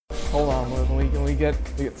Hold on, let me get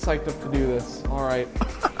psyched up to do this. All right.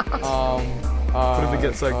 Put in the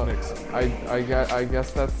get psyched mix.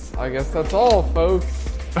 I guess that's all, folks.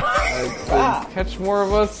 Catch more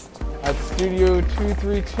of us at Studio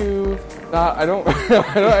 232. I don't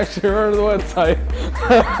actually remember the website.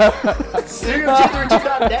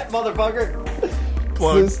 Studio232.net, motherfucker.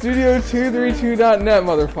 So Studio232.net,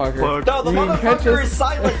 motherfucker. Plug. No, the motherfucker is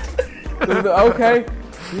silent. Okay.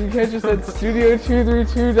 You can catch us at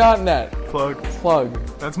Studio232.net. Plug.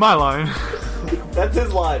 That's my line. That's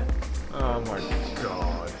his line. Oh my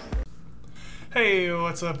god. Hey,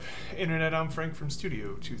 what's up, Internet? I'm Frank from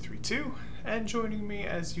Studio 232, and joining me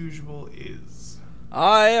as usual is...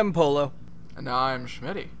 I am Polo. And I'm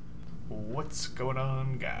Schmitty. What's going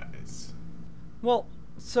on, guys? Well,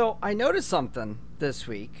 so I noticed something this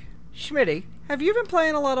week. Schmitty, have you been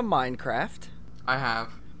playing a lot of Minecraft? I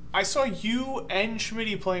have. I saw you and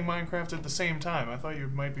Schmitty playing Minecraft at the same time. I thought you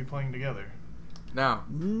might be playing together. No,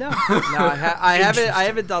 I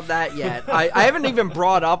haven't done that yet. I haven't even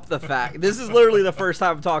brought up the fact. This is literally the first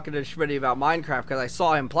time I'm talking to Schmitty about Minecraft because I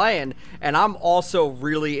saw him playing, and I'm also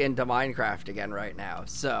really into Minecraft again right now.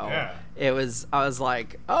 So Yeah. I was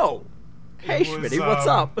like, oh, hey It was, Schmitty, what's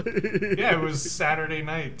up? Yeah, it was Saturday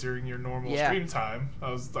night during your normal stream time.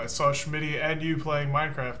 I saw Schmitty and you playing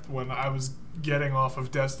Minecraft when I was getting off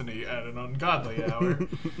of Destiny at an ungodly hour.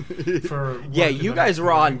 Yeah, you guys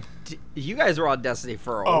were on Destiny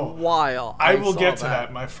for a while. I will get to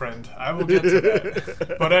that, my friend. I will get to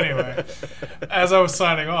that. But anyway, as I was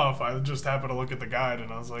signing off, I just happened to look at the guide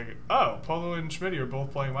and I was like, oh, Polo and Schmitty are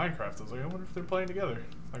both playing Minecraft. I was like, I wonder if they're playing together.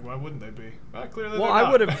 Like, why wouldn't they be? Well, clearly they're not.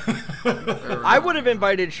 I would have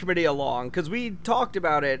invited Schmitty along because we talked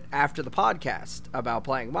about it after the podcast about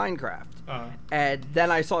playing Minecraft. And then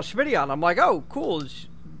I saw Schmitty on. I'm like, oh, cool.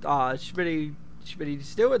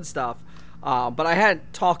 Schmitty's doing stuff. But I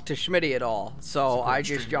hadn't talked to Schmitty at all, so I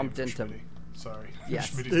just jumped into... Schmitty. Sorry.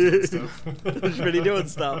 Yes. Schmitty's doing stuff. Schmitty doing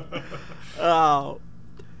stuff.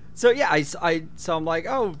 So yeah, so I'm like,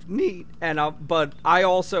 oh, neat. And but I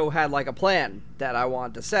also had like a plan that I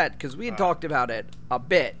wanted to set because we had talked about it a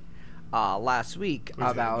bit last week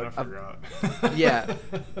about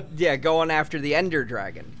going after the Ender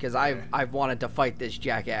Dragon because I've wanted to fight this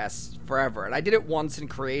jackass forever, and I did it once in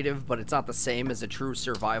creative, but it's not the same as a true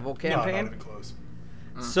survival campaign. No, not even close.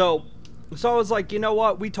 So I was like, you know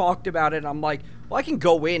what? We talked about it, and I'm like, well, I can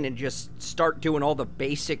go in and just start doing all the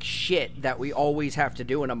basic shit that we always have to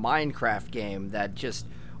do in a Minecraft game that just,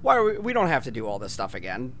 we don't have to do all this stuff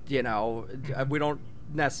again, you know? We don't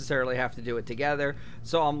necessarily have to do it together.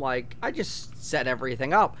 So I'm like, I just set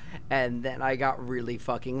everything up, and then I got really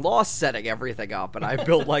fucking lost setting everything up, and I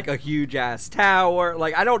built like a huge ass tower.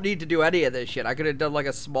 Like, I don't need to do any of this shit. I could have done like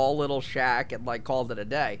a small little shack and like called it a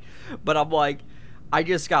day. But I'm like, I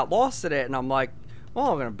just got lost in it, and I'm like,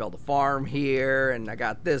 well, I'm gonna build a farm here, and I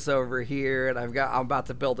got this over here, and I'm about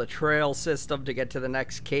to build a trail system to get to the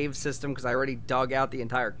next cave system because I already dug out the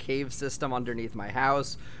entire cave system underneath my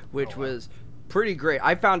house, which was pretty great.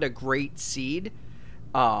 I found a great seed,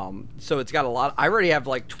 so it's got a lot. I already have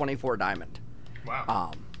like 24 diamond.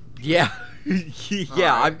 Wow. Yeah,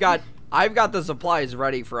 yeah. Right. I've got the supplies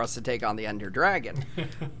ready for us to take on the Ender Dragon.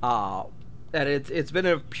 And it's been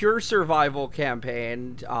a pure survival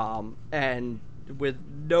campaign, and with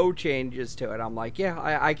no changes to it. I'm like, yeah,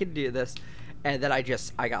 I can do this. And then I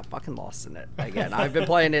got fucking lost in it again. I've been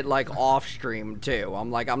playing it like off stream too.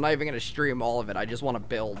 I'm like, I'm not even gonna stream all of it. I just want to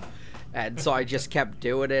build. And so I just kept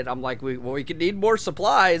doing it. I'm like, we could need more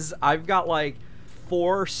supplies. I've got like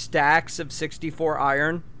 4 stacks of 64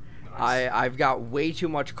 iron. Nice. I've got way too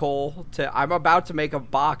much coal. I'm about to make a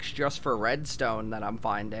box just for redstone that I'm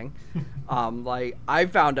finding. Like, I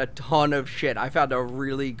found a ton of shit. I found a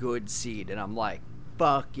really good seed, and I'm like,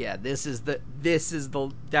 fuck yeah, this is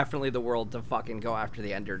definitely the world to fucking go after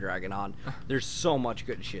the Ender Dragon on. There's so much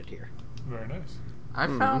good shit here. Very nice. I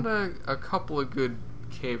found a couple of good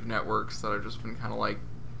cave networks that I've just been kind of like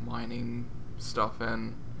mining stuff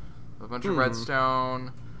in. A bunch of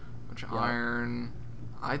redstone, a bunch of iron.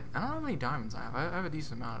 I don't know how many diamonds I have. I have a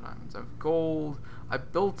decent amount of diamonds. I have gold. I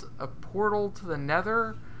built a portal to the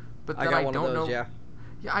Nether, but then I don't know. Yeah,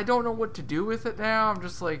 I don't know what to do with it now. I'm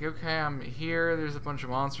just like, okay, I'm here. There's a bunch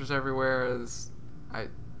of monsters everywhere. I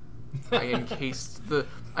encased the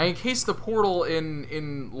portal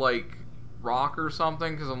in like rock or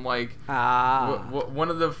something because I'm like, one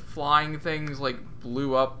of the flying things like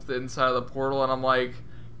blew up the inside of the portal, and I'm like,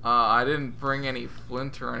 I didn't bring any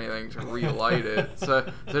flint or anything to relight it,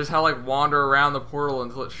 so I just had to like wander around the portal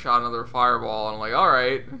until it shot another fireball, and I'm like, all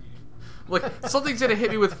right, like something's gonna hit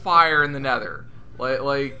me with fire in the Nether.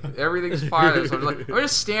 Like everything's fire. So I'm just like, I'm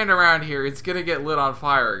just stand around here. It's gonna get lit on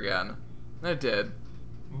fire again. And it did.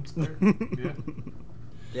 It's there. Yeah.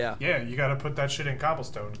 Yeah. Yeah, you gotta put that shit in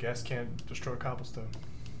cobblestone. Gas can't destroy cobblestone.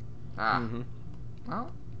 Ah.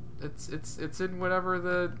 Well, it's in whatever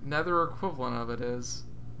the nether equivalent of it is.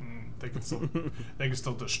 They can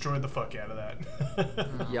still destroy the fuck out of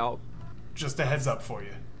that. Yup. Just a heads up for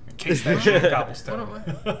you, in case that shit in cobblestone.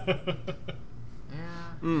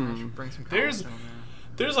 I should bring some There's cobblestone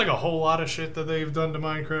there. there's like a whole lot of shit that they've done to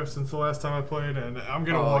Minecraft since the last time I played, and I'm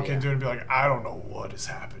gonna walk into it and be like, I don't know what is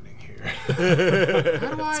happening here.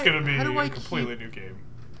 It's gonna be a completely new game.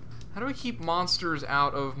 How do I keep monsters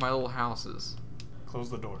out of my little houses? Close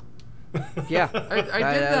the door. Yeah. I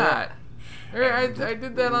did that. I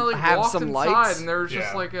did that. I Have walked some inside lights? and there was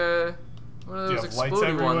just like a one of Do you those have lights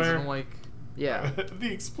explodey ones, everywhere? and I'm like, Yeah.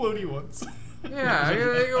 The explodey ones. yeah, I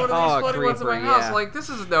gotta go to the explodey ones in my creeper, house. yeah. Like, this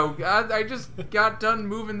is no. I just got done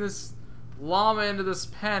moving this llama into this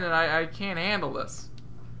pen, and I can't handle this.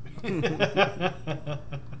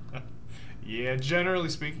 Yeah, generally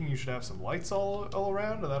speaking, you should have some lights all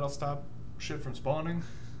around, and that'll stop shit from spawning.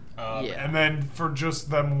 Yeah. And then for just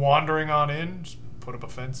them wandering on in, just put up a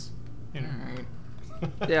fence. You know.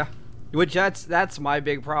 Alright. Yeah. Which that's my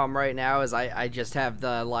big problem right now is I just have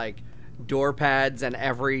the like door pads and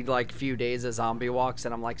every like few days a zombie walks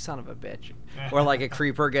and I'm like, son of a bitch. Or like a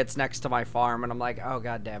creeper gets next to my farm and I'm like, oh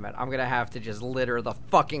god damn it, I'm gonna have to just litter the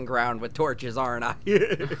fucking ground with torches, aren't I?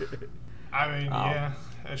 I mean, yeah,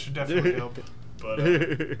 that should definitely help. But,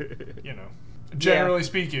 you know, generally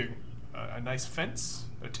speaking, a nice fence,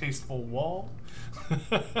 a tasteful wall.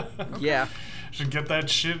 Yeah. Should get that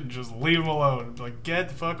shit and just leave them alone. Like, get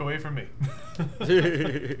the fuck away from me.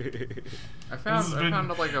 I found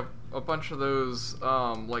like a bunch of those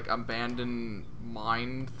like abandoned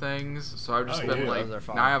mine things. So I've just been like, Those are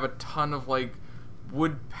fun. now I have a ton of like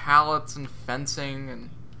wood pallets and fencing and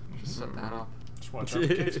just set that up. Just watch out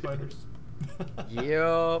for cave spiders.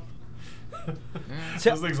 Yup. Yeah.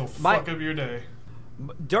 So, Those things will fuck up your day.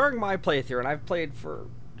 during my playthrough, and I've played for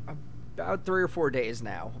about 3 or 4 days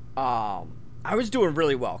now, I was doing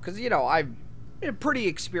really well because, you know, I'm a pretty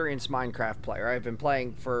experienced Minecraft player. I've been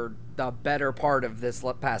playing for the better part of this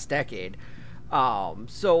past decade.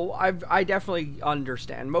 So I definitely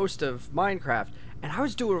understand most of Minecraft, and I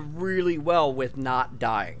was doing really well with not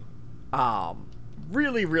dying.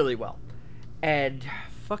 Really, really well. And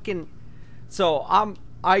fucking... So,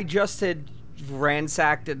 I just had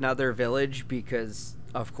ransacked another village because,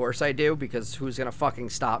 of course I do, because who's gonna fucking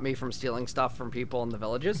stop me from stealing stuff from people in the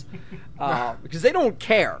villages? Because they don't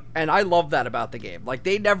care, and I love that about the game. Like,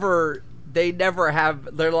 they never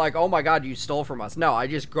have, they're like, oh my god, you stole from us. No, I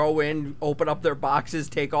just go in, open up their boxes,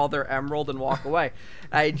 take all their emerald, and walk away.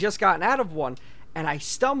 I had just gotten out of one, and I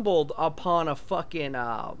stumbled upon a fucking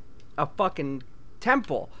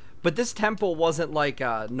temple. But this temple wasn't like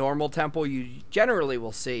a normal temple you generally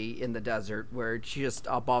will see in the desert where it's just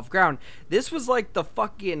above ground. This was like the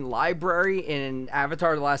fucking library in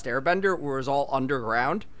Avatar: The Last Airbender where it was all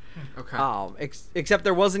underground. Okay. Except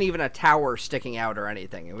there wasn't even a tower sticking out or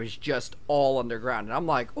anything. It was just all underground. And I'm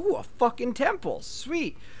like, ooh, a fucking temple.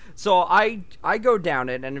 Sweet. So I go down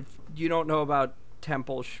it, and if you don't know about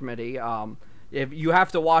temple, Schmitty, if you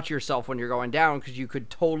have to watch yourself when you're going down because you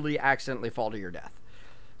could totally accidentally fall to your death.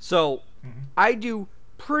 So, I do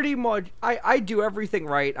pretty much, I do everything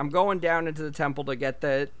right. I'm going down into the temple to get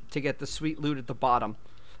the sweet loot at the bottom.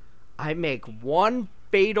 I make one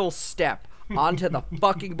fatal step onto the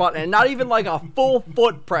fucking button, and not even like a full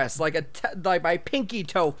foot press, like like my pinky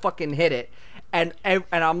toe fucking hit it. And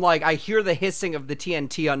I'm like, I hear the hissing of the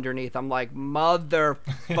TNT underneath. I'm like,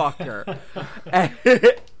 motherfucker.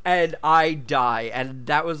 and I die. And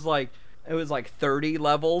that was like, it was like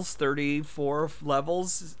 34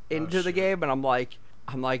 levels into the game, and I'm like,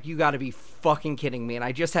 you gotta be fucking kidding me. And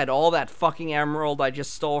I just had all that fucking emerald I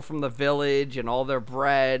just stole from the village, and all their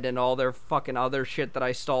bread, and all their fucking other shit that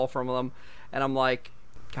I stole from them. And I'm like,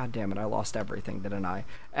 god damn it, I lost everything, didn't I?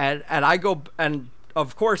 And I go, and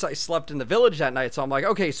of course I slept in the village that night, so I'm like,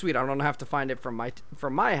 okay, sweet, I don't have to find it from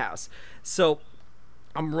my house. So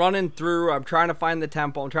I'm running through, I'm trying to find the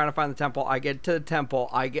temple, I get to the temple,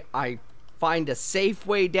 I find a safe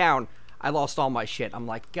way down. I lost all my shit. I'm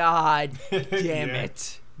like, god damn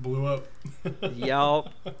it. Blew up.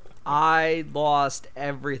 Yup. I lost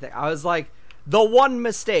everything. I was like, the one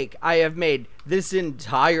mistake I have made this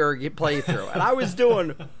entire playthrough. And I was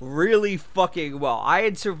doing really fucking well. I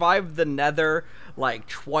had survived the nether like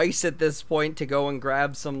twice at this point to go and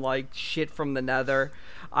grab some like shit from the nether.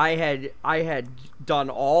 I had done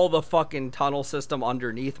all the fucking tunnel system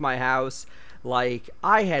underneath my house. Like,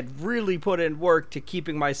 I had really put in work to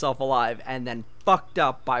keeping myself alive and then fucked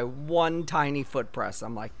up by one tiny foot press.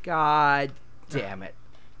 I'm like, God damn it.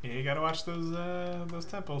 Yeah, you gotta watch those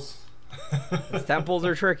temples. Those temples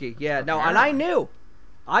are tricky. Yeah, no, and I knew.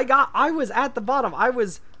 I was at the bottom. I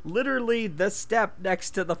was literally the step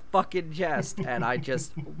next to the fucking chest, and I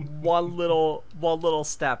just one little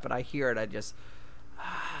step, and I hear it. I just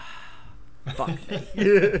fuck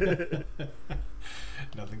me.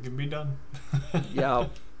 Nothing can be done. Yo,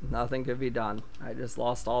 nothing could be done. I just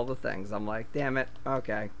lost all the things. I'm like, damn it.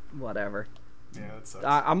 Okay, whatever. Yeah, that sucks.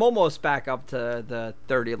 I'm almost back up to the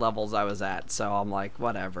 30 levels I was at, so I'm like,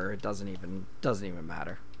 whatever. It doesn't even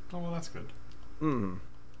matter. Oh, well, that's good.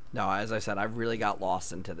 No, as I said, I really got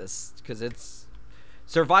lost into this because it's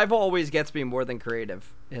survival always gets me more than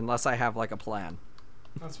creative unless I have like a plan.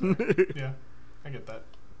 That's fair. Yeah, I get that.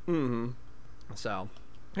 So,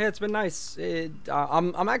 yeah, it's been nice.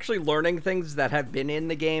 I'm actually learning things that have been in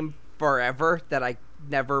the game forever that I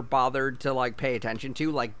never bothered to like pay attention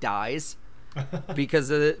to, like dies, because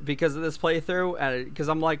of this playthrough, and because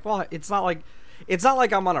I'm like, well, it's not like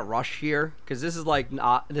I'm on a rush here, because this is like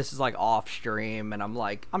off stream, and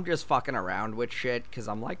I'm just fucking around with shit, because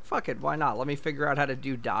I'm like, fuck it, why not? Let me figure out how to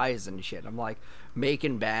do dies and shit. I'm like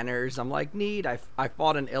making banners. I'm like, neat. I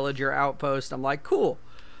fought an illager outpost. I'm like, cool.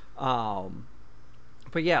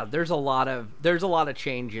 But yeah, there's a lot of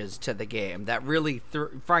changes to the game that really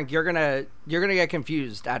Frank, you're gonna get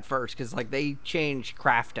confused at first, because like they changed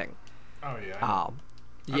crafting. Oh yeah.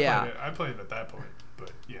 Yeah. I played it at that point,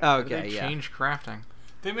 but yeah. Okay. They changed crafting.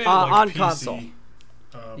 They made it like on PC, console.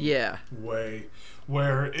 Yeah. Way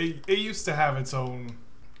where it used to have its own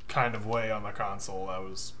kind of way on the console that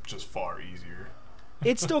was just far easier.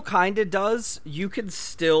 It still kind of does. You can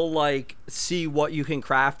still like see what you can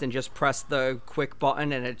craft and just press the quick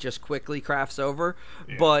button and it just quickly crafts over.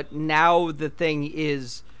 Yeah. But now the thing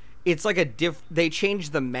is, it's like they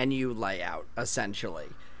changed the menu layout essentially.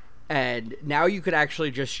 And now you could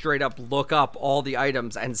actually just straight up look up all the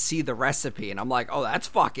items and see the recipe. And I'm like, oh, that's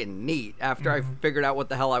fucking neat. After I figured out what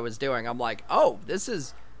the hell I was doing, I'm like, oh, this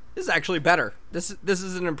is actually better. This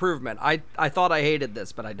is an improvement. I thought I hated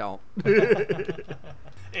this, but I don't.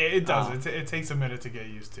 It does. It takes a minute to get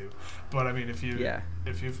used to. But I mean, if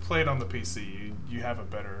you've played on the PC, you have a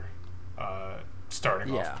better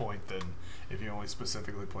starting off point than if you only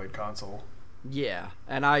specifically played console. Yeah,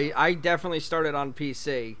 and I definitely started on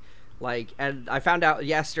PC. Like, and I found out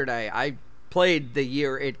yesterday I played the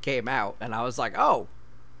year it came out, and I was like, oh,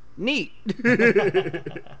 neat.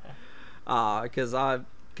 Because I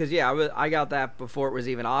got that before it was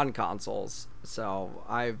even on consoles. So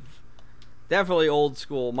I've definitely old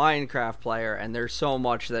school Minecraft player, and there's so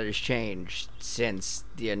much that has changed since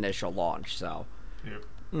the initial launch. So,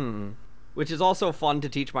 Yep. Which is also fun to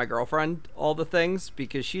teach my girlfriend all the things,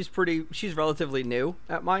 because she's relatively new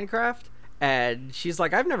at Minecraft. And she's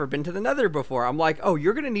like, I've never been to the Nether before. I'm like, oh,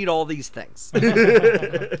 you're going to need all these things.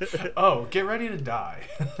 Oh, get ready to die.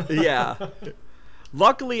 Yeah.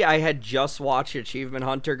 Luckily, I had just watched Achievement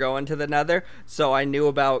Hunter go into the Nether, so I knew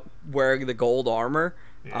about wearing the gold armor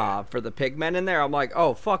for the pigmen in there. I'm like,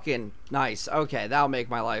 oh, fucking nice. Okay, that'll make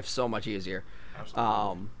my life so much easier.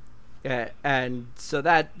 Absolutely. And so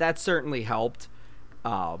that certainly helped.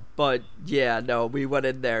 But yeah, no, we went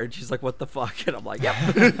in there and she's like, what the fuck? And I'm like, yep.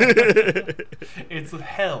 It's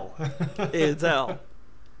hell. It's hell.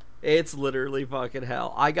 It's literally fucking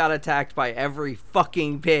hell. I got attacked by every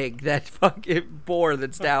fucking pig that fucking boar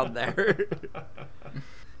that's down there.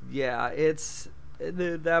 Yeah,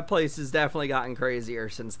 that place has definitely gotten crazier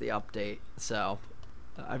since the update. So,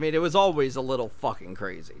 I mean, it was always a little fucking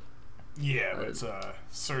crazy. Yeah, but it's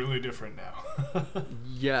certainly different now.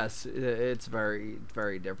 Yes, it's very,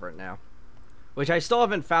 very different now. Which I still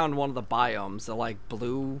haven't found one of the biomes, the like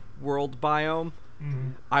blue world biome. Mm-hmm.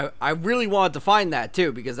 I really wanted to find that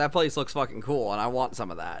too, because that place looks fucking cool and I want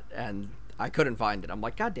some of that, and I couldn't find it. I'm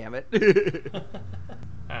like, god damn it.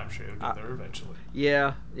 I'm sure it'll get there eventually.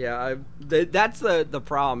 Yeah. That's the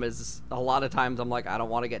problem, is a lot of times I'm like, I don't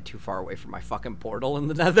want to get too far away from my fucking portal in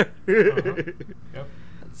the Nether. Yep.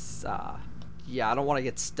 It's, I don't want to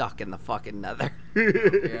get stuck in the fucking Nether.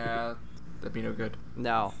 Yeah, that'd be no good.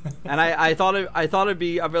 No, and I thought I'd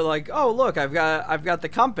be like, oh look, I've got the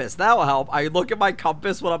compass, that'll help. I look at my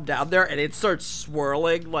compass when I'm down there, and it starts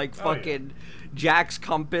swirling like fucking Jack's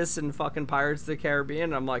compass in fucking Pirates of the Caribbean.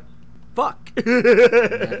 And I'm like, fuck. Yeah,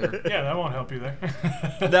 that won't help you there.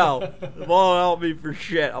 No, it won't help me for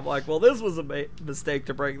shit. I'm like, well, this was a mistake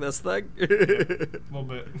to break this thing. A little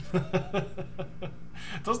bit.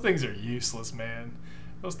 Those things are useless, man.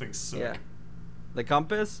 Those things suck. The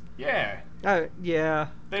compass? Yeah. Yeah.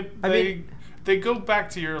 They go back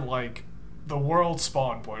to your, like, the world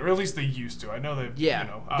spawn point, or at least they used to. I know they, Yeah, you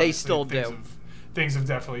know, they still do. Things have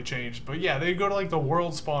definitely changed, but yeah, they go to like the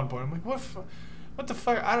world spawn point. I'm like, what the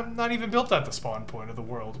fuck? I'm not even built at the spawn point of the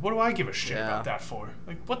world. What do I give a shit about that for?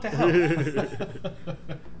 Like, what the hell?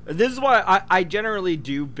 This is why I generally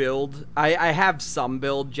do build. I have some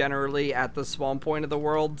build generally at the spawn point of the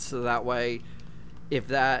world, so that way, if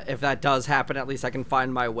that does happen, at least I can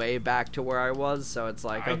find my way back to where I was. So it's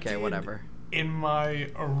like, okay, whatever. In my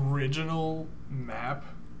original map,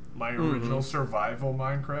 my original survival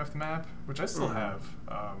Minecraft map, which I still have,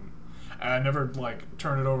 and I never like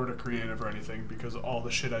turned it over to creative or anything because all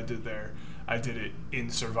the shit I did there, I did it in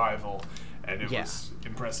survival, and it was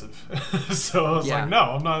impressive. So I was like,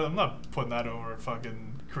 no, I'm not putting that over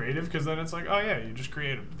fucking creative, because then it's like, oh yeah, you just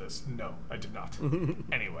created this. No, I did not.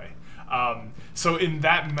 Anyway, so in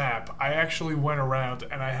that map, I actually went around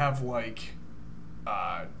and I have like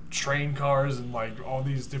train cars and like all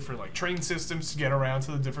these different like train systems to get around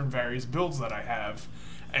to the different various builds that I have.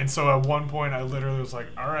 And so at one point I literally was like,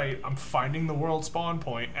 all right, I'm finding the world spawn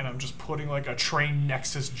point and I'm just putting like a train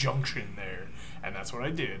nexus junction there. And that's what I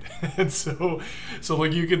did. And so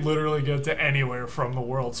like you could literally get to anywhere from the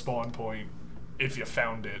world spawn point if you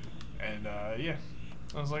found it. And yeah,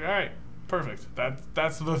 I was like, all right, perfect.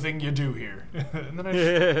 That's the thing you do here. And then I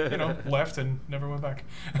just, left and never went back.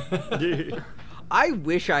 I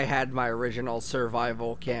wish I had my original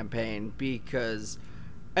survival campaign, because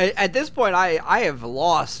at this point I have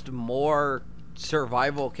lost more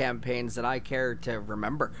survival campaigns than I care to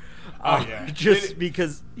remember. Oh yeah,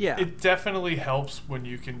 because it definitely helps when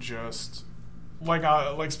you can just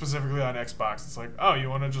like specifically on Xbox. It's like, oh, you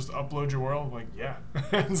want to just upload your world? I'm like, yeah.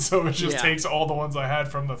 And so it just takes all the ones I had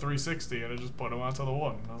from the 360 and it just put them onto the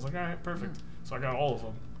one. And I was like, all right, perfect. So I got all of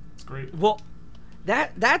them. It's great. Well,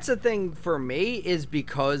 that's a thing for me, is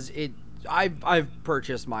because I've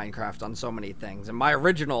purchased Minecraft on so many things, and my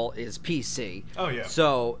original is PC. Oh yeah.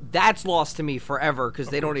 So that's lost to me forever, because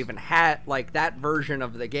they don't even have like that version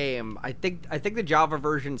of the game. I think the Java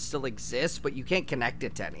version still exists, but you can't connect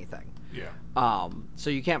it to anything. Yeah.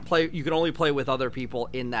 So you can't play. You can only play with other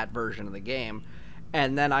people in that version of the game.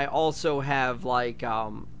 And then I also have like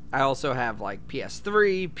PS3,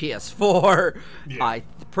 PS4. Yeah. I'm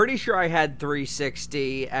pretty sure I had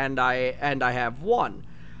 360, and I have one.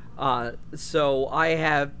 So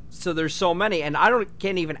there's so many, and I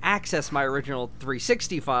can't even access my original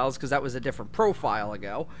 360 files because that was a different profile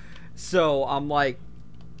ago. So I'm like,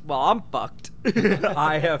 well, I'm fucked.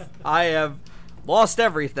 I have lost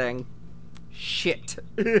everything. Shit.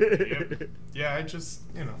 Yep. Yeah, I just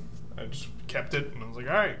kept it, and I was like,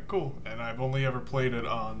 all right, cool. And I've only ever played it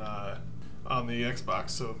on the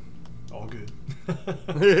Xbox, so all good.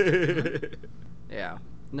 Yeah.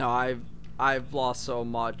 No, I've lost so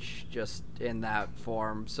much just in that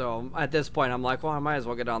form. So at this point, I'm like, well, I might as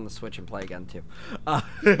well get on the Switch and play again too.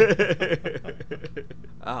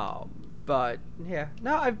 But yeah,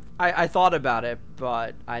 no, I thought about it,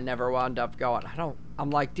 but I never wound up going. I'm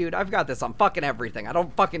like, dude, I've got this on fucking everything. I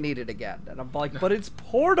don't fucking need it again. And I'm like, but it's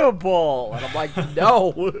portable. And I'm like,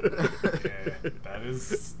 no. Yeah, that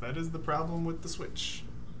is the problem with the Switch.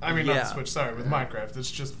 I mean, not the Switch. Sorry, with Minecraft, it's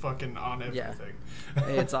just fucking on everything. Yeah.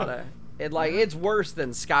 It's on it's worse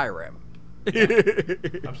than Skyrim.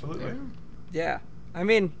 Yeah, absolutely. Yeah. I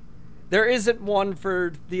mean, there isn't one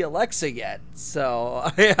for the Alexa yet,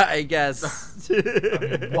 so I guess. I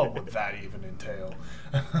mean, what would that even entail?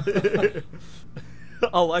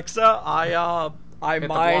 Alexa, I hit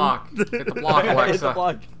mine. Hit the block, Alexa. Hit the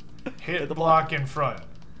block. Hit the block in front.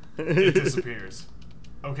 It disappears.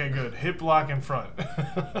 Okay, good. Hit block in front.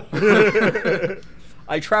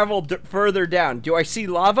 I traveled further down. Do I see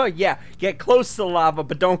lava? Yeah. Get close to the lava,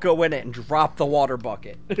 but don't go in it and drop the water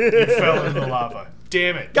bucket. You fell in the lava.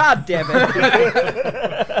 Damn it. God damn it.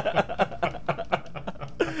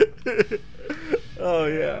 Oh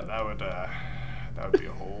yeah. That would be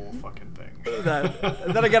a whole fucking thing.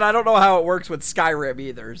 Then again, I don't know how it works with Skyrim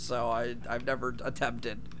either, so I've never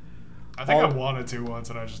attempted. I think I wanted to once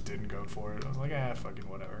and I just didn't go for it. I was like, fucking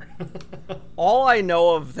whatever. All I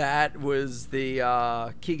know of that was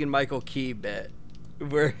the Keegan-Michael Key bit,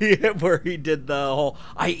 where he did the whole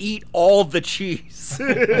 "I eat all the cheese."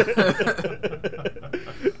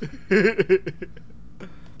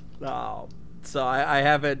 So I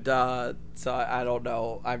haven't. So I don't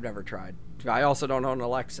know. I've never tried. I also don't own an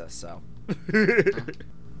Alexa, so. Yeah,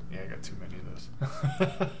 I got too many of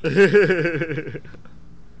those.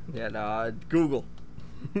 Yeah, no, Google.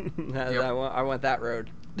 I went that road.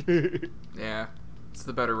 Yeah, it's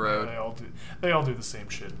the better road. Yeah, they all do the same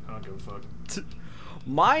shit. I don't give a fuck.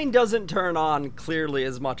 Mine doesn't turn on clearly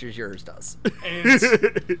as much as yours does.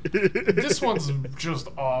 This one's just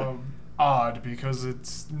odd because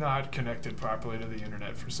it's not connected properly to the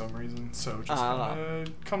internet for some reason. So it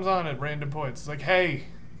just comes on at random points. It's like, hey,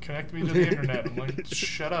 connect me to the internet. I'm like,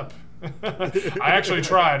 shut up. I actually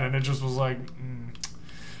tried, and it just was like,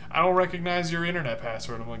 I don't recognize your internet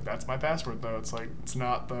password. I'm like, that's my password, though. It's like, it's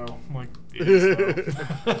not, though. I'm like, it is,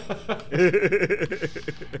 though.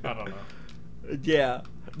 I don't know. Yeah.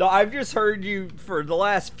 No, I've just heard you, for the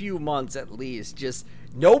last few months at least, just,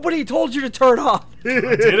 nobody told you to turn on.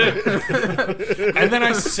 I did it. And then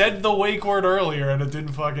I said the wake word earlier, and it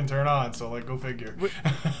didn't fucking turn on, so, like, go figure.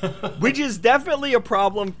 Which is definitely a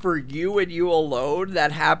problem for you and you alone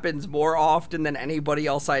that happens more often than anybody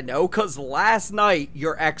else I know, because last night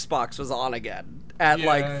your Xbox was on again at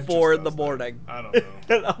like 4 in the morning. I don't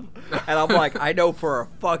know. and I'm like, I know for a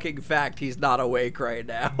fucking fact he's not awake right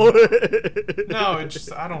now. No, it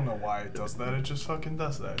just, I don't know why it does that. It just fucking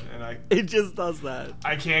does that. And it just does that.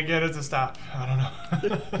 I can't get it to stop. I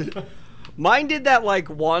don't know. Mine did that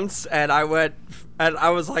like once, and I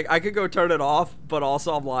was like, I could go turn it off, but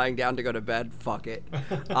also I'm lying down to go to bed. Fuck it.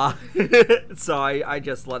 So I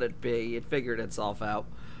just let it be. It figured itself out.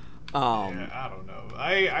 Yeah, I don't know.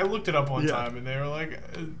 I looked it up one time, and they were like,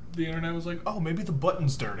 the internet was like, oh, maybe the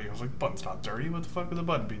button's dirty. I was like, button's not dirty. What the fuck would the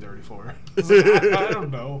button be dirty for? I was like, I don't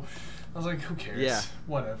know. I was like, who cares? Yeah.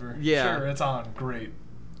 Whatever. Yeah. Sure, it's on. Great.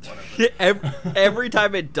 Whatever. Every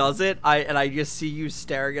time it does it, I just see you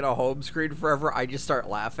staring at a home screen forever, I just start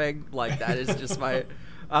laughing. Like, that is just my...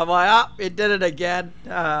 I'm like, it did it again.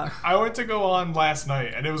 I went to go on last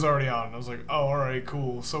night, and it was already on. I was like, oh, all right,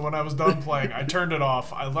 cool. So when I was done playing, I turned it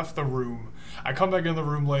off. I left the room. I come back in the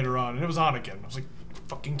room later on, and it was on again. I was like,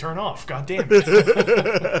 fucking turn off. God damn it.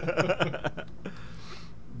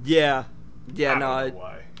 Yeah. Yeah, I no. don't know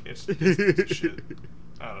why. It's shit.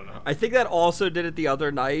 I don't know. I think that also did it the other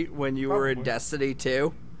night when you were in Destiny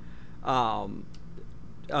 2.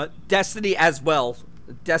 Destiny as well.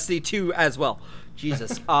 Destiny 2 as well.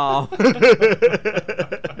 Jesus. So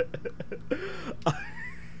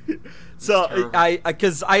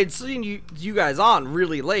because I had seen you guys on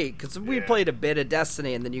really late, because we played a bit of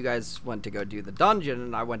Destiny, and then you guys went to go do the dungeon,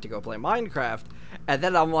 and I went to go play Minecraft, and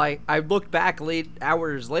then I'm like, I looked back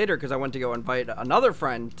hours later because I went to go invite another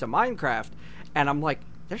friend to Minecraft, and I'm like,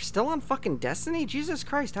 they're still on fucking Destiny? Jesus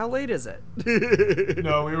Christ, how late is it?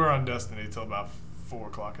 No, we were on Destiny till about 4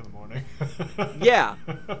 o'clock in the morning. Yeah.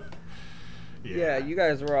 Yeah, you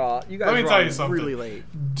guys were all. You guys Let me were tell all you something. really late.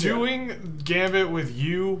 Doing Gambit with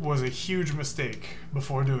you was a huge mistake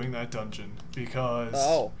before doing that dungeon,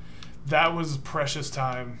 because that was precious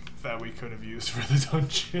time that we could have used for the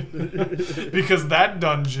dungeon. Because that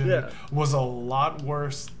dungeon was a lot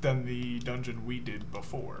worse than the dungeon we did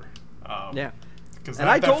before. Because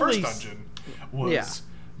that first dungeon was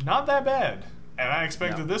not that bad, and I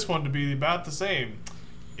expected this one to be about the same.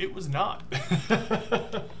 It was not.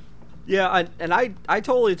 Yeah, I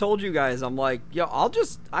totally told you guys, I'm like, yo,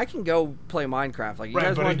 I can go play Minecraft. Like, you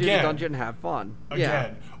guys want to do the dungeon and have fun.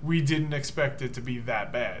 Again, we didn't expect it to be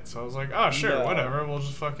that bad. So I was like, oh, sure, whatever. We'll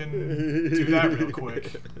just fucking do that real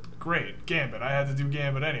quick. Great, Gambit. I had to do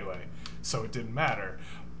Gambit anyway, so it didn't matter.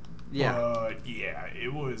 Yeah. But, yeah,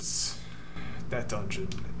 it was... That dungeon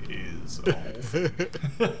is a whole thing.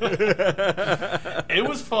 It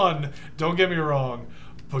was fun, don't get me wrong,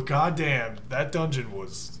 but goddamn, that dungeon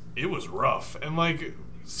was... It was rough. And, like,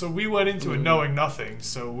 so we went into it knowing nothing.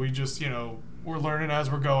 So we just, we're learning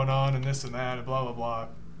as we're going on and this and that and blah, blah, blah.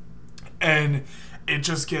 And it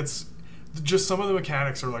just gets... Just some of the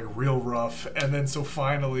mechanics are, like, real rough. And then so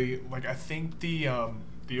finally, like, I think the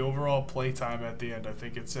overall playtime at the end, I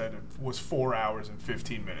think it said it was 4 hours and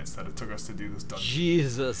 15 minutes that it took us to do this dungeon.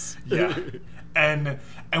 Jesus. Yeah. And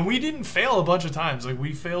we didn't fail a bunch of times. Like,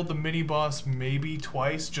 we failed the mini boss maybe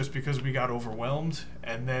twice just because we got overwhelmed,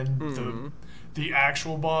 and then the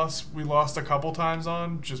actual boss we lost a couple times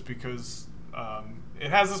on just because it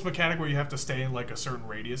has this mechanic where you have to stay in like a certain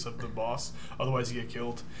radius of the boss, otherwise you get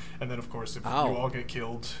killed. And then of course if you all get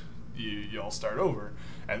killed, you all start over,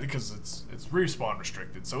 and because it's respawn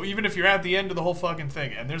restricted. So even if you're at the end of the whole fucking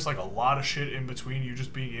thing, and there's like a lot of shit in between you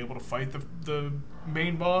just being able to fight the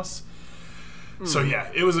main boss. So yeah,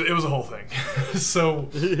 it was a whole thing. so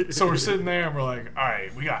we're sitting there and we're like, all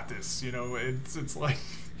right, we got this. It's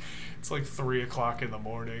like 3 o'clock in the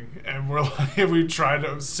morning, and we're like, we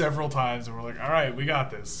tried several times, and we're like, all right, we got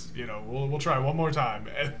this. We'll try one more time.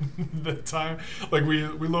 And the time, like we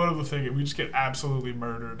load up the thing, and we just get absolutely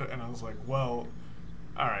murdered. And I was like, well,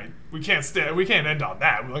 all right, we can't end on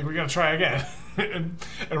that. Like, we gotta try again. and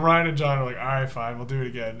Ryan and John are like, all right, fine, we'll do it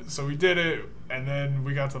again. So we did it, and then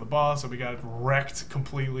we got to the boss, and we got wrecked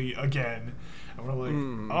completely again. And we're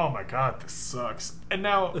like, oh my god, this sucks. And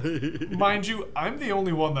now, mind you, I'm the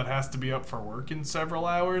only one that has to be up for work in several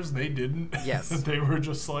hours. They didn't. Yes. They were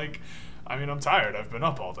just like, I mean, I'm tired. I've been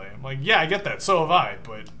up all day. I'm like, yeah, I get that. So have I,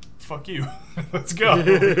 but fuck you. Let's go.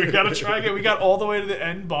 We gotta try again. We got all the way to the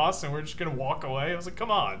end boss, and we're just gonna walk away. I was like, come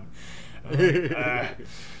on. Like,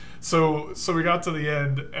 So we got to the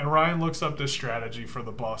end, and Ryan looks up this strategy for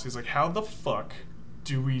the boss. He's like, how the fuck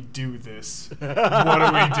do we do this? What do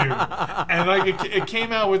we do? And like it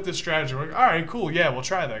came out with this strategy. We're like, all right, cool, yeah, we'll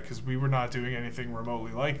try that, because we were not doing anything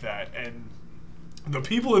remotely like that. And the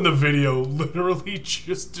people in the video literally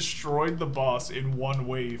just destroyed the boss in one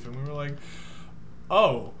wave, and we were like,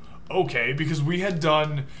 oh, okay, because we had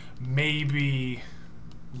done maybe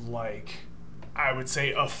like, I would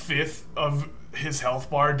say, a fifth of his health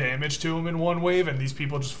bar damage to him in one wave, and these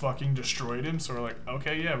people just fucking destroyed him. So we're like,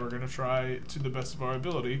 okay, yeah, we're gonna try to the best of our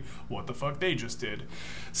ability what the fuck they just did.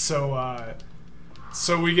 So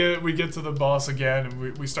we get to the boss again,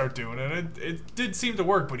 and we start doing it, and it did seem to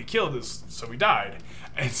work, but he killed us, so we died.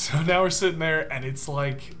 And so now we're sitting there, and it's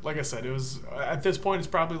like I said, it was, at this point, it's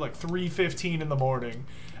probably like 3:15 in the morning.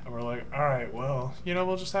 And we're like, all right, well,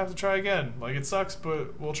 we'll just have to try again. Like, it sucks,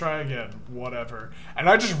 but we'll try again. Whatever. And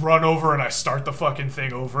I just run over and I start the fucking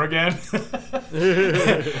thing over again.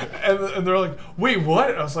 and they're like, wait, what?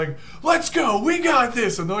 And I was like, let's go. We got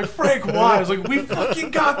this. And they're like, Frank, why? I was like, we fucking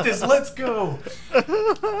got this. Let's go.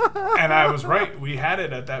 And I was right. We had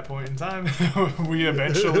it at that point in time. We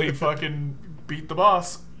eventually fucking beat the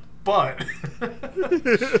boss. But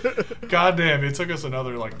goddamn, it took us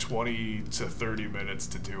another like 20 to 30 minutes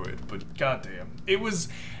to do it. But goddamn, it was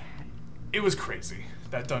crazy.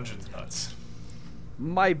 That dungeon's nuts.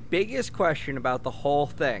 My biggest question about the whole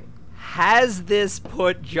thing: has this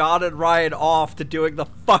put John and Ryan off to doing the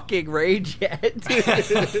fucking raid yet?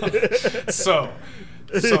 So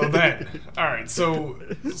then, all right. So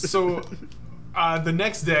the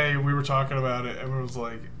next day we were talking about it, and I was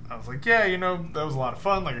like, yeah, that was a lot of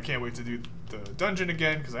fun. Like, I can't wait to do the dungeon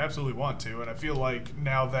again, because I absolutely want to. And I feel like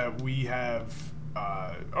now that we have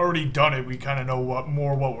already done it, we kind of know what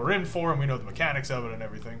we're in for, and we know the mechanics of it and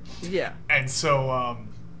everything. Yeah. And so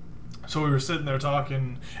we were sitting there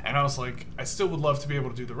talking, and I was like, I still would love to be able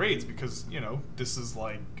to do the raids, because this is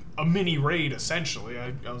like a mini raid essentially.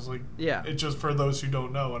 I was like, yeah. It's just for those who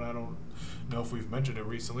don't know, and I don't know if we've mentioned it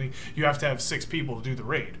recently, you have to have 6 people to do the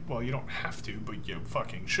raid. Well, you don't have to, but you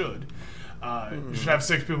fucking should. You should have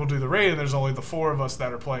 6 people do the raid, and there's only the 4 of us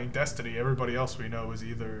that are playing Destiny. Everybody else we know is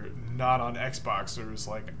either not on Xbox or is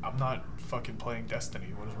like, I'm not fucking playing Destiny.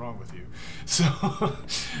 What is wrong with you?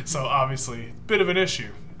 So obviously, bit of an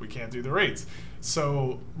issue. We can't do the raids.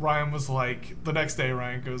 So Ryan was like, the next day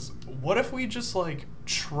Ryan goes, what if we just like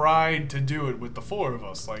tried to do it with the 4 of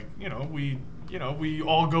us? Like, we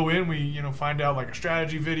all go in, we, find out like a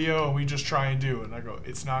strategy video, and we just try and do it. And I go,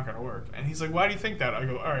 it's not going to work. And he's like, why do you think that? I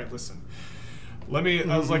go, all right, listen, let me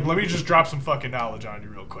just drop some fucking knowledge on you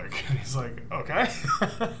real quick. And he's like, okay.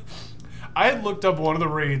 I had looked up one of the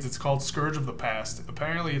raids. It's called Scourge of the Past.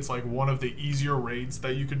 Apparently it's like one of the easier raids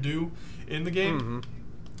that you could do in the game.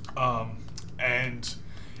 And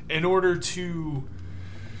in order to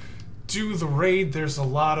do the raid, there's a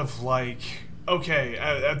lot of like, okay,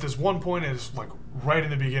 at this one point, it's like right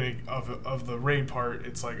in the beginning of the raid part,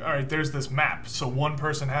 it's like, all right, there's this map, so one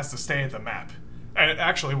person has to stay at the map. And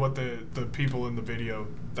actually what the people in the video,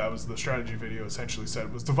 that was the strategy video, essentially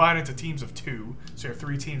said was divide into teams of 2. So you have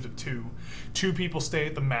 3 teams of 2. 2 people stay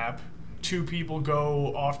at the map. 2 people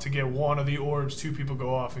go off to get one of the orbs. 2 people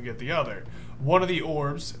go off and get the other. One of the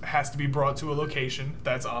orbs has to be brought to a location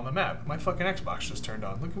that's on the map. My fucking Xbox just turned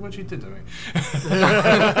on. Look at what you did to me.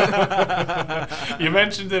 You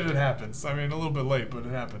mentioned it happens. I mean, a little bit late, but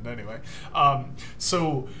it happened anyway.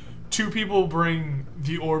 So 2 people bring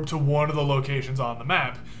the orb to one of the locations on the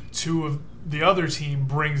map. 2 of the other team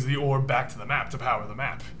brings the orb back to the map to power the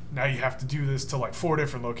map. Now you have to do this to like 4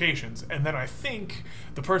 different locations, and then I think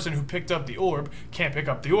the person who picked up the orb can't pick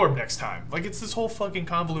up the orb next time. Like, it's this whole fucking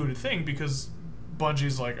convoluted thing, because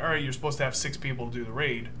Bungie's like, all right, you're supposed to have 6 people to do the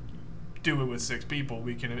raid. Do it with 6 people.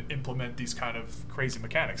 We can implement these kind of crazy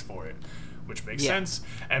mechanics for it, which makes sense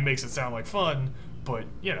and makes it sound like fun. But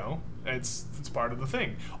it's part of the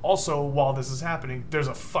thing. Also, while this is happening, there's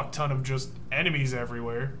a fuck ton of just enemies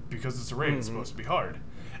everywhere because it's a raid. It's supposed to be hard,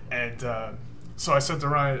 and So I said to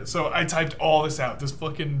Ryan, so I typed all this out. This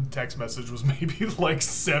fucking text message was maybe like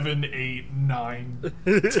 7, 8, 9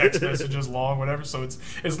 text messages long, whatever. So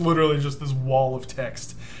it's literally just this wall of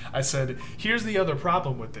text. I said, here's the other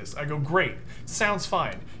problem with this. I go, great, sounds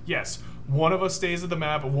fine. Yes, one of us stays at the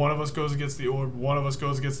map, one of us goes against the orb, one of us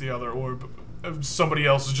goes against the other orb. Somebody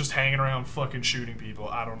else is just hanging around fucking shooting people.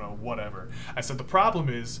 I don't know, whatever. I said, the problem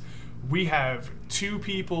is we have 2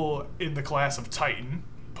 people in the class of Titan,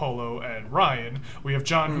 Polo and Ryan. We have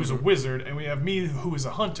John, who's a wizard, and we have me, who is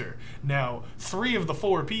a hunter. Now, 3 of the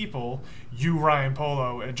 4 people, you, Ryan,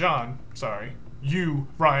 Polo, and John, sorry, you,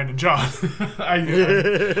 Ryan, and John.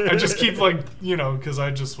 I just keep, like, you know, because I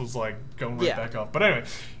just was, like, going right back off. But anyway,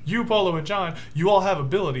 you, Polo, and John, you all have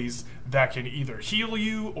abilities that can either heal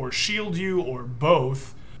you or shield you or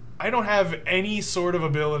both. I don't have any sort of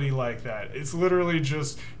ability like that. It's literally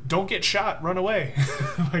just, don't get shot, run away.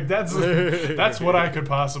 Like, that's what I could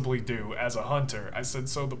possibly do as a hunter. I said,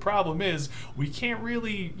 so the problem is, we can't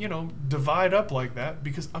really, you know, divide up like that,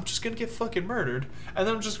 because I'm just going to get fucking murdered, and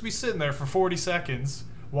then I'm just going to be sitting there for 40 seconds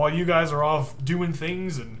while you guys are off doing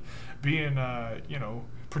things and being, you know,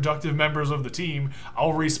 productive members of the team.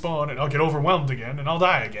 I'll respawn and I'll get overwhelmed again and I'll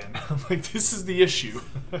die again. I'm like, this is the issue.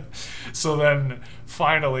 So then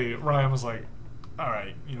finally Ryan was like, all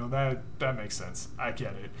right, you know, that makes sense. I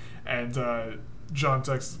get it. And John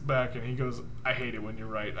texts back and he goes, I hate it when you're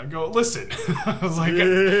right. I go, listen. I was like,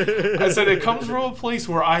 I said, it comes from a place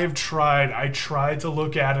where I tried to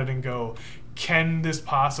look at it and go, can this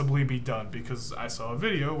possibly be done? Because I saw a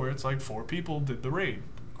video where it's like 4 people did the raid.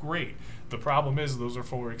 Great. The problem is those are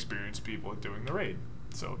 4 experienced people at doing the raid.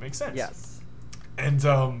 So it makes sense. Yes. And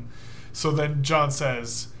so then John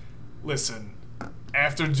says, listen,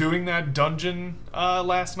 after doing that dungeon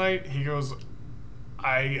last night, he goes,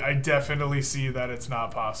 I definitely see that it's not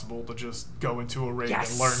possible to just go into a raid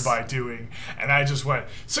and learn by doing. And I just went,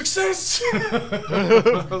 success!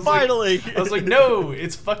 Finally! I was like, no,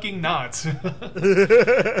 it's fucking not.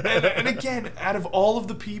 and again, out of all of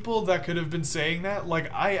the people that could have been saying that,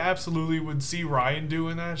 like, I absolutely would see Ryan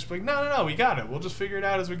doing that. She's like, no, we got it. We'll just figure it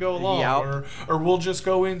out as we go along. Yep. Or we'll just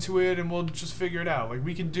go into it and we'll just figure it out. Like,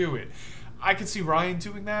 we can do it. I could see Ryan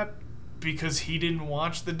doing that, because he didn't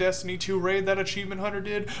watch the Destiny 2 raid that Achievement Hunter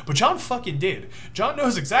did, but John fucking did. John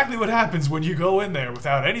knows exactly what happens when you go in there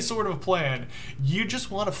without any sort of plan. You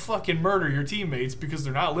just want to fucking murder your teammates because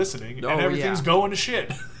they're not listening, and everything's going to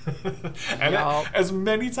shit. And as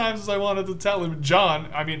many times as I wanted to tell him, John,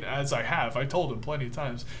 I mean, as I told him plenty of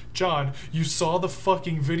times, John, you saw the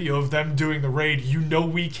fucking video of them doing the raid, you know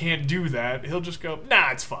we can't do that. He'll just go,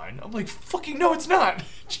 nah, it's fine. I'm like, fucking no, it's not.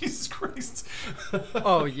 Jesus Christ.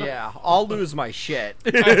 Oh, yeah. I'll lose my shit.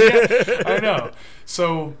 I know.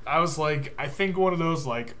 So I was like, I think one of those,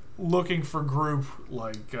 like, looking for group,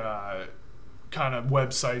 like, kind of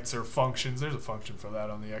websites or functions. There's a function for that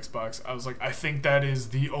on the Xbox. I was like, I think that is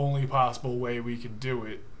the only possible way we can do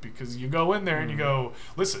it, because you go in there and you go,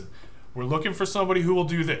 listen, we're looking for somebody who will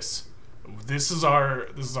do this. This is our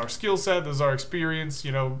skill set. This is our experience.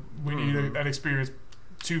 You know, we need an experienced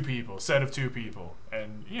 2 people, set of 2 people.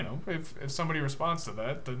 And, you know, if somebody responds to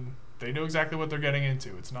that, then they know exactly what they're getting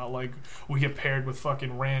into. It's not like we get paired with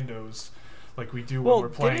fucking randos like we do when we're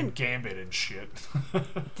playing Gambit and shit.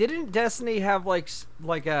 Didn't Destiny have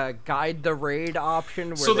like a guide the raid option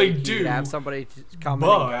where so they do have somebody come in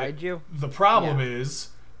and guide you? The problem is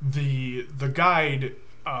the guide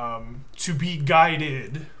to be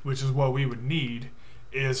guided, which is what we would need,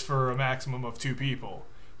 is for a maximum of 2 people.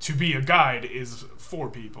 To be a guide is 4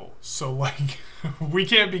 people. So, like, we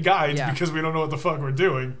can't be guides because we don't know what the fuck we're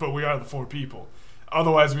doing, but we are the 4 people.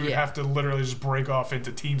 Otherwise, we would have to literally just break off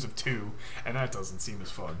into teams of 2, and that doesn't seem as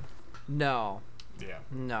fun. No. Yeah.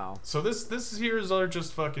 No. So this here is our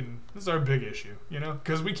just fucking, this is our big issue, you know?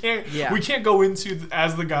 Because we can't go into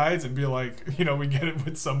as the guides and be like, you know, we get it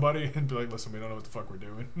with somebody and be like, listen, we don't know what the fuck we're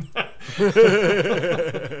doing. I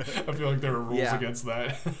feel like there are rules against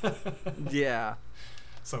that. Yeah.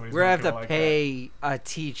 Somebody's we're going to have to like pay a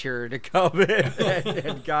teacher to come in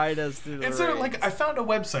and guide us through the raids. Like, I found a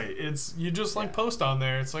website. It's, you just like post on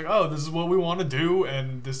there. It's like, oh, this is what we want to do,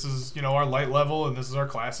 and this is, you know, our light level, and this is our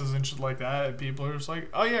classes and shit like that. And people are just like,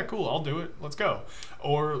 oh yeah, cool, I'll do it. Let's go.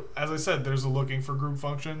 Or as I said, there's a looking for group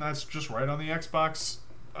function that's just right on the Xbox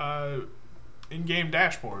in-game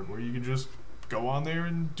dashboard where you can just go on there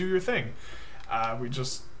and do your thing. We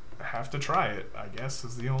just have to try it, I guess,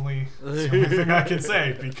 is the only thing I can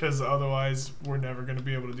say, because otherwise we're never going to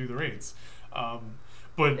be able to do the raids.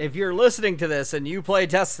 But If you're listening to this and you play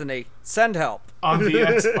Destiny, send help. on the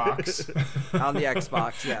Xbox. On the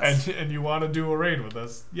Xbox, yes. And you want to do a raid with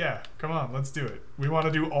us, yeah, come on, let's do it. We want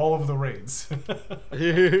to do all of the raids.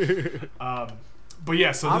 But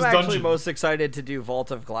yeah, so I'm this actually dungeon... most excited to do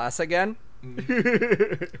Vault of Glass again.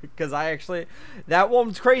 Because that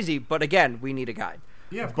one's crazy, but again, we need a guide.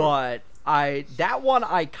 Yeah, of course. But that one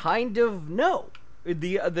I kind of know.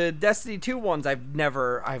 The Destiny 2 ones I've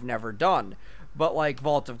never done. But like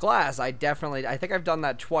Vault of Glass, I think I've done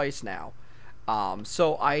that twice now.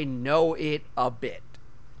 So I know it a bit.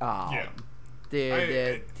 Yeah.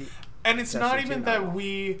 And it's not even that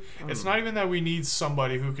we need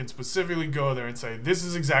somebody who can specifically go there and say, this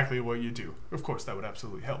is exactly what you do. Of course, that would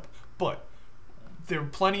absolutely help. But there are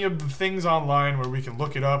plenty of things online where we can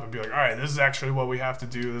look it up and be like, all right, this is actually what we have to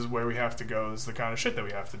do. This is where we have to go. This is the kind of shit that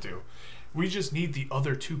we have to do. We just need the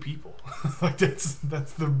other two people. Like that's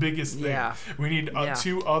the biggest thing. Yeah. We need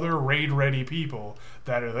two other raid-ready people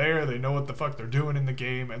that are there. They know what the fuck they're doing in the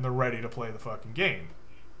game, and they're ready to play the fucking game.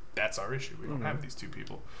 That's our issue. We don't have these two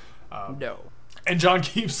people. No. And John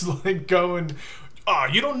keeps like going,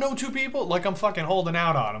 you don't know two people? Like I'm fucking holding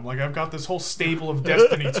out on him. Like I've got this whole stable of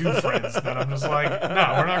Destiny 2 friends that I'm just like,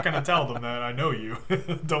 no, we're not going to tell them that I know you.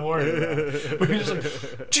 Don't worry about it. But he's like,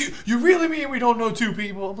 you really mean we don't know two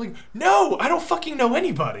people? I'm like, no, I don't fucking know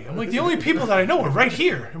anybody. I'm like, the only people that I know are right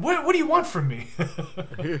here. What do you want from me?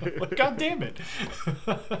 Like, God damn it.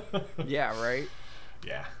 Yeah, right?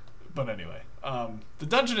 Yeah. But anyway, the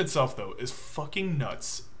dungeon itself, though, is fucking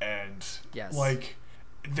nuts. And, yes. like...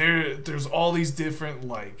 There's all these different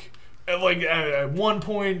at one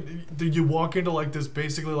point you walk into like this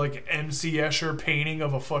basically like MC Escher painting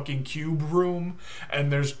of a fucking cube room,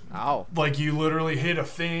 and there's like you literally hit a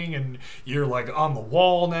thing and you're like on the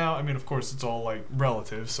wall now. I mean, of course it's all like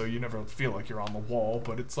relative, so you never feel like you're on the wall,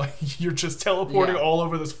 but it's like you're just teleporting all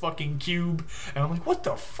over this fucking cube, and I'm like, what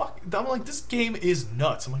the fuck? I'm like, this game is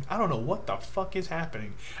nuts. I'm like, I don't know what the fuck is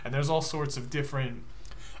happening. And there's all sorts of different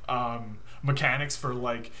mechanics for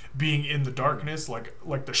like being in the darkness,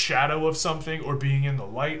 like the shadow of something, or being in the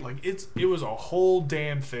light. Like it was a whole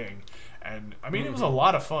damn thing, and I mean it was a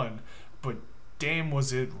lot of fun, but damn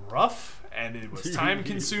was it rough, and it was time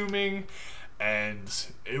consuming, and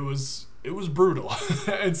it was brutal.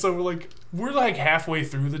 And so we're like halfway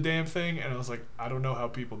through the damn thing, and I was like, I don't know how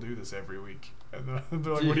people do this every week. And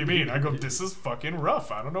they're like, what do you mean? I go, this is fucking rough.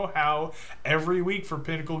 I don't know how every week for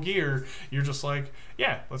Pinnacle Gear, you're just like,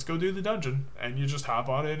 yeah, let's go do the dungeon. And you just hop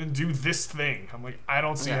on it and do this thing. I'm like, I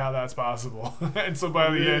don't see how that's possible. And so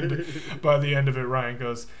by the end of it, Ryan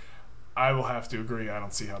goes, I will have to agree. I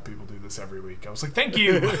don't see how people do this every week. I was like, thank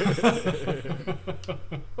you.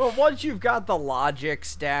 Well, once you've got the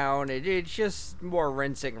logics down, it's just more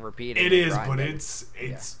rinsing and repeating. It is, but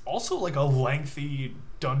it's also like a lengthy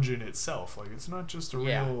dungeon itself. Like it's not just a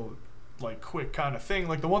real like quick kind of thing.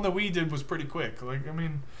 Like the one that we did was pretty quick. Like I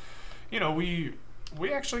mean, you know, we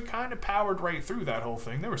actually kind of powered right through that whole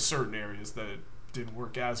thing. There were certain areas that didn't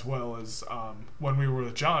work as well as when we were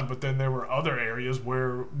with John, but then there were other areas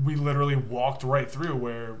where we literally walked right through,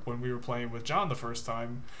 where when we were playing with John the first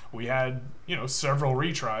time, we had, you know, several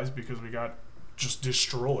retries because we got just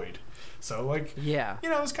destroyed. So like, you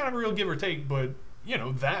know, it's kind of a real give or take, but you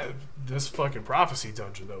know, this fucking prophecy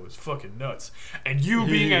dungeon though is fucking nuts. And you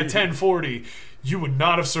being at 1040, you would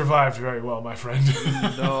not have survived very well, my friend.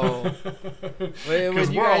 No.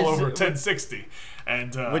 Because we're all over 1060.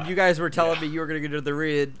 And when you guys were telling me you were gonna go to the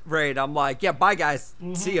raid, I'm like, yeah, bye guys.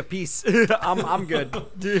 See ya, peace. I'm good.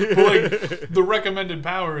 But like, the recommended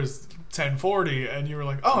power is 1040, and you were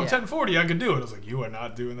like, oh, I'm 1040, I can do it. I was like, you are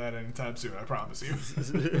not doing that anytime soon, I promise you.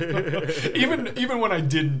 even when I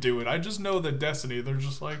didn't do it, I just know that Destiny, they're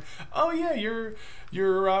just like, oh yeah, your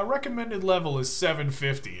recommended level is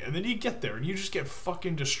 750, and then you get there and you just get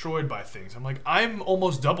fucking destroyed by things. I'm like, I'm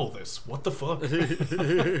almost double this. What the fuck?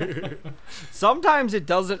 Sometimes it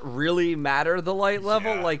doesn't really matter the light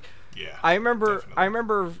level. Yeah, I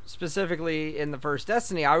remember specifically in the first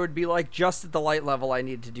Destiny, I would be like, just at the light level, I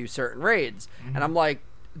need to do certain raids, and I'm like,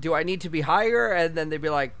 do I need to be higher? And then they'd be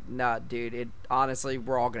like, nah, dude. Honestly,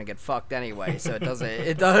 we're all gonna get fucked anyway, so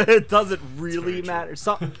it doesn't really matter.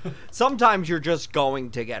 Sometimes you're just going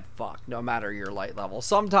to get fucked, no matter your light level.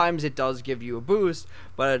 Sometimes it does give you a boost,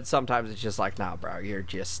 but sometimes it's just like, nah, bro,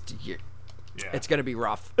 it's gonna be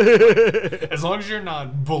rough. As long as you're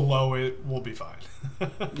not below it, we'll be fine.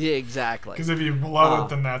 Yeah, exactly. Because if you're below it,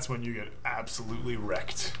 then that's when you get absolutely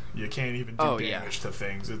wrecked. You can't even do damage to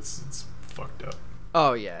things. It's fucked up.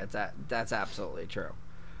 Oh yeah, that's absolutely true.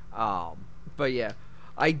 But yeah,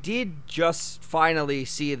 I did just finally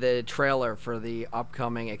see the trailer for the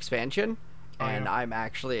upcoming expansion, and yeah. I'm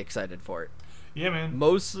actually excited for it. Yeah, man.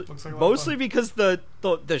 Mostly Looks like a lot of fun. because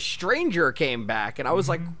the stranger came back, and I was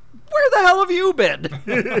like, where the hell have you been?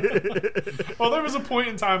 Well, there was a point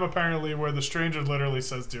in time apparently where the stranger literally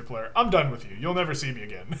says to your player, "I'm done with you. You'll never see me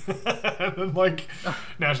again." And then like,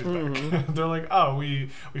 now she's back. They're like, "Oh, we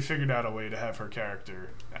figured out a way to have her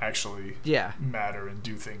character actually matter and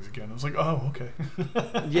do things again." I was like, "Oh, okay."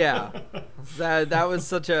 Yeah, that was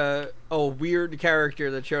such a weird character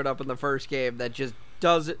that showed up in the first game that just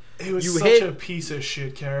does it. It was such a piece of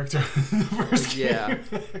shit character in the first game. Yeah.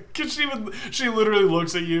 Because she literally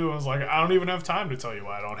looks at you and was like, "I don't even have time to tell you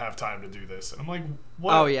why I don't have time to do this." And I'm like,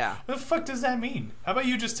 what? Oh, yeah. What the fuck does that mean? How about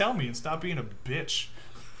you just tell me and stop being a bitch?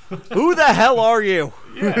 Who the hell are you?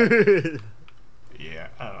 Yeah. Yeah,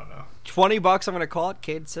 I don't know. $20, I'm going to call it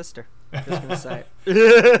Cade's sister. Just going to say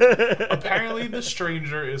it. Apparently the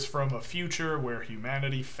stranger is from a future where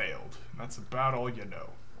humanity failed. That's about all you know.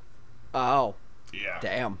 Oh. Yeah.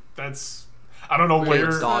 Damn. That's... I don't know Wait,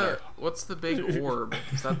 where... what's the big orb?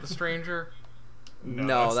 Is that the stranger?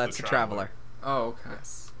 No, that's the traveler. Oh, okay.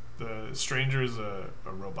 Yes. The stranger is a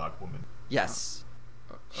robot woman. Yes.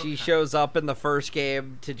 Okay. She shows up in the first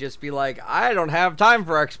game to just be like, I don't have time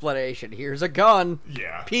for explanation. Here's a gun.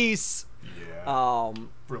 Yeah. Peace. Yeah.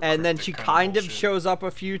 And then cryptic she kind kind of bullshit. shows up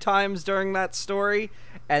a few times during that story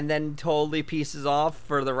and then totally pieces off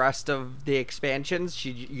for the rest of the expansions.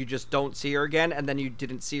 You just don't see her again, and then you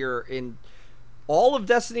didn't see her in all of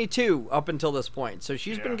Destiny 2 up until this point. So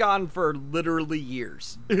she's been gone for literally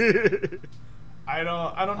years. I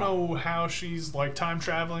don't know how she's like time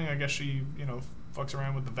traveling. I guess she, fucks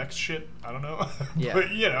around with the Vex shit. I don't know.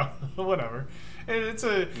 Yeah. But whatever. It's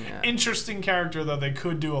a interesting character that they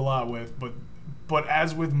could do a lot with, but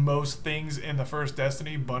as with most things in the first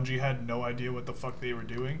Destiny, Bungie had no idea what the fuck they were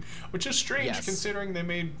doing, which is strange considering they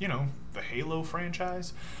made, the Halo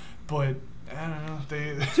franchise. But I don't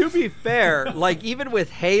know, To be fair, like even with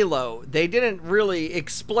Halo, they didn't really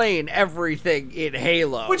explain everything in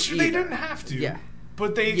Halo. Which they either. didn't have to. Yeah.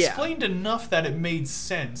 But they explained enough that it made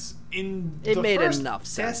sense. In It the mend first enough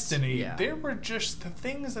sense. Destiny, Yeah. there were just the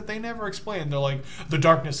things that they never explained. They're like, the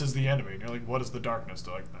darkness is the enemy. And you're like, what is the darkness?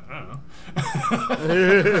 They're like, I don't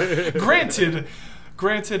know.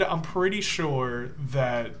 Granted, I'm pretty sure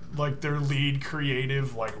that like their lead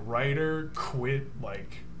creative like writer quit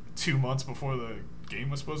like 2 months before the game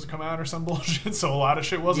was supposed to come out or some bullshit. So a lot of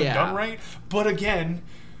shit wasn't done right. But again,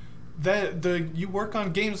 you work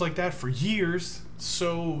on games like that for years,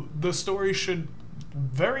 so the story should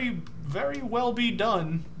very, very well be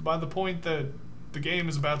done by the point that the game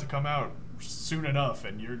is about to come out soon enough,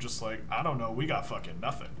 and you're just like, I don't know, we got fucking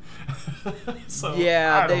nothing. So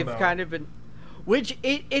yeah, I don't they've know. kind of been, which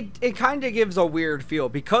it kind of gives a weird feel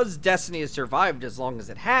because Destiny has survived as long as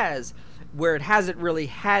it has, where it hasn't really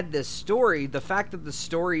had this story. The fact that the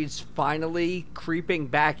story's finally creeping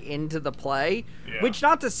back into the play, which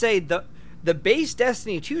not to say the base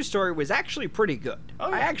Destiny 2 story was actually pretty good. Oh,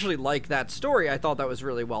 yeah. I actually like that story. I thought that was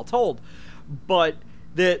really well told. But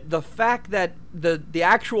the fact that the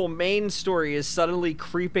actual main story is suddenly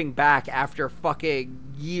creeping back after fucking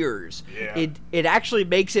years, it actually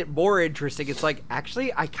makes it more interesting. It's like,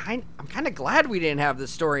 actually, I'm kind of glad we didn't have this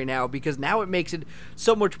story now, because now it makes it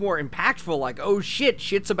so much more impactful. Like, oh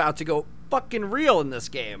shit's about to go fucking real in this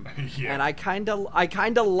game. Yeah. And I kind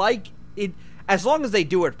of like it. As long as they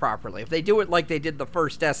do it properly. If they do it like they did the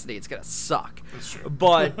first Destiny, it's gonna suck. That's true.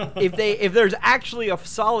 But if there's actually a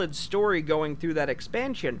solid story going through that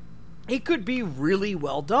expansion, it could be really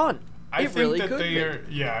well done. I think that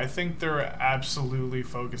be. I think they're absolutely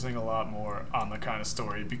focusing a lot more on the kind of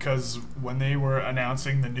story, because when they were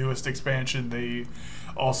announcing the newest expansion, they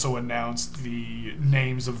also announced the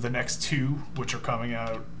names of the next two, which are coming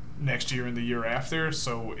out next year and the year after.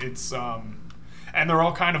 So it's and they're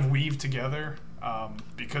all kind of weaved together,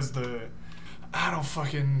 because I don't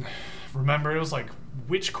fucking remember, it was like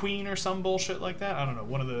Witch Queen or some bullshit like that. I don't know,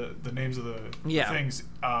 one of the names of the things.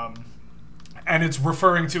 And it's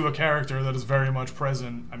referring to a character that is very much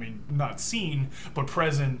present, I mean, not seen, but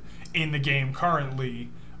present in the game currently,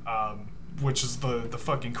 which is the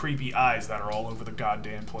fucking creepy eyes that are all over the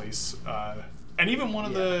goddamn place. And even one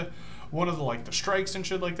of the like the strikes and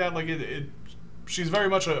shit like that, like she's very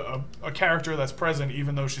much a character that's present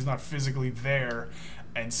even though she's not physically there.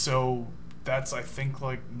 And so that's, I think,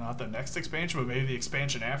 like not the next expansion, but maybe the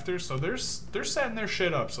expansion after. So they're setting their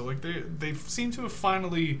shit up. So like they seem to have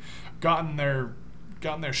finally gotten their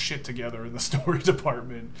gotten their shit together in the story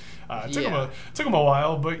department. It took Yeah. them a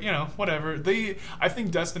while, but whatever. I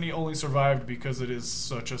think Destiny only survived because it is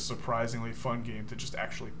such a surprisingly fun game to just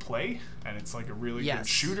actually play, and it's like a really good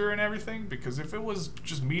shooter and everything. Because if it was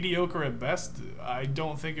just mediocre at best, I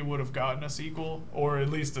don't think it would have gotten a sequel, or at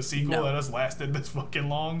least a sequel that has lasted this fucking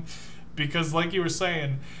long. Because like you were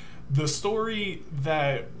saying, the story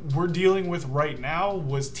that we're dealing with right now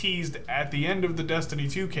was teased at the end of the Destiny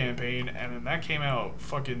 2 campaign, and then that came out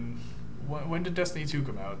fucking... When did Destiny 2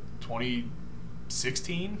 come out?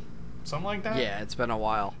 2016? Something like that? Yeah, it's been a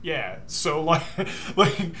while. Yeah, so like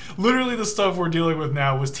literally the stuff we're dealing with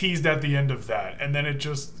now was teased at the end of that, and then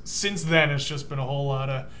since then it's just been a whole lot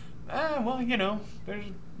of,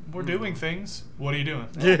 we're doing things. What are you doing?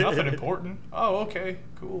 Oh, nothing important. Oh, okay,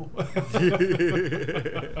 cool.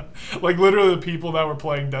 Like literally the people that were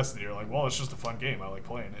playing Destiny are like, well, it's just a fun game. I like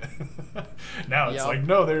playing it. Now it's like,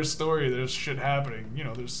 no, there's story. There's shit happening.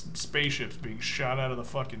 There's spaceships being shot out of the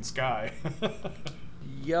fucking sky.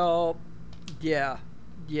 Yup. Yeah.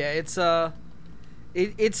 Yeah, it's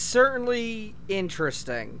certainly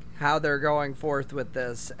interesting how they're going forth with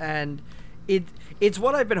this, and it's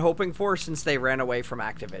what I've been hoping for since they ran away from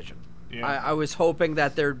Activision. Yeah. I was hoping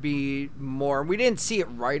that there'd be more. We didn't see it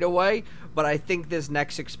right away, but I think this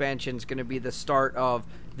next expansion is going to be the start of,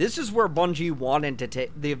 this is where Bungie wanted to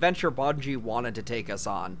take, the adventure Bungie wanted to take us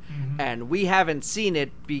on, and we haven't seen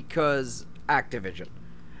it because Activision.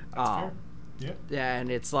 That's fair. Yeah.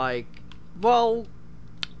 And it's like, well,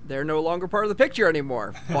 they're no longer part of the picture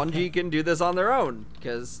anymore. Bungie can do this on their own,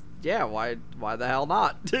 because why the hell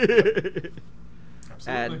not? Absolutely.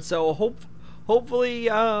 And so hopefully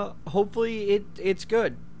it's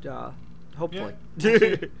good. Hopefully.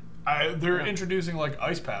 Yeah. They're introducing like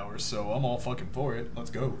ice powers, so I'm all fucking for it.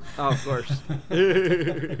 Let's go. Oh, of course.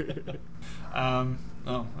 All right.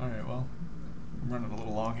 Well, I'm running a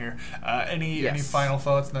little long here. Any final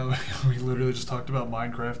thoughts? No, we literally just talked about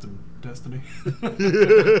Minecraft and Destiny.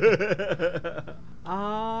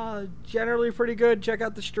 Generally pretty good. Check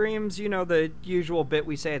out the streams. The usual bit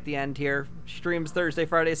we say at the end here. Streams Thursday,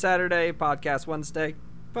 Friday, Saturday. Podcast Wednesday.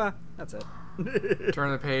 That's it.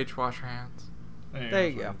 Turn the page. Wash your hands. There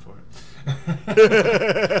you go.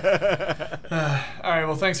 All right.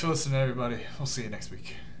 Well, thanks for listening, everybody. We'll see you next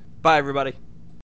week. Bye, everybody.